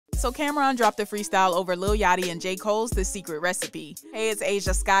So Camron dropped a freestyle over Lil Yachty and J. Cole's The Secret Recipe. Hey, it's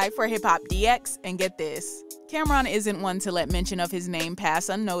Ashia Skye for HipHopDX, and get this. Camron isn't one to let mention of his name pass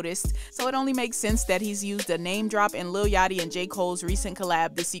unnoticed, so it only makes sense that he's used a name drop in Lil Yachty and J. Cole's recent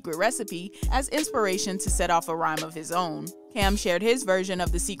collab, The Secret Recipe, as inspiration to set off a rhyme of his own. Cam shared his version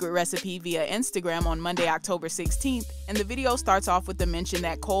of The Secret Recipe via Instagram on Monday, October 16th, and the video starts off with the mention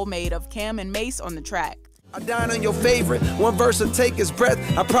that Cole made of Cam and Mace on the track. I dine on your favorite, one verse will take his breath.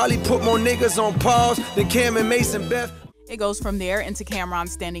 I probably put more niggas on pause than Cam and Mace and Beth. It goes from there into Camron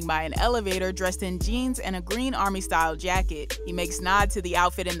standing by an elevator dressed in jeans and a green army-style jacket. He makes nod to the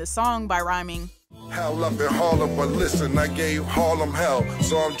outfit in the song by rhyming, "Hell up in Harlem, but listen, I gave Harlem hell,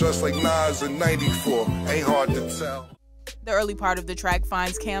 so I'm dressed like Nas in '94, ain't hard to tell." The early part of the track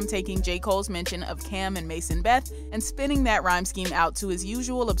finds Cam taking J. Cole's mention of Cam and Mace and Beth and spinning that rhyme scheme out to his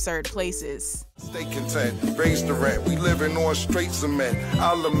usual absurd places. Stay content, raise the rent, we living on straight cement.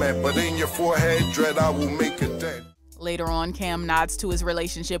 I'll lament, but in your forehead, dread, I will make a dent. Later on, Cam nods to his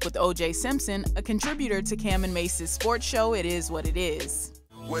relationship with O.J. Simpson, a contributor to Cam and Mace's sports show It Is What It Is.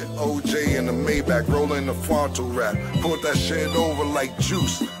 With O.J. in the Maybach, rolling the frontal rap. Put that shit over like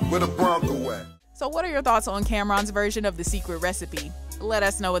juice, with a Bronco at. So what are your thoughts on Camron's version of The Secret Recipe? Let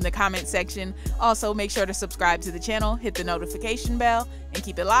us know in the comment section. Also, make sure to subscribe to the channel, hit the notification bell, and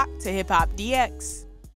keep it locked to HipHopDX.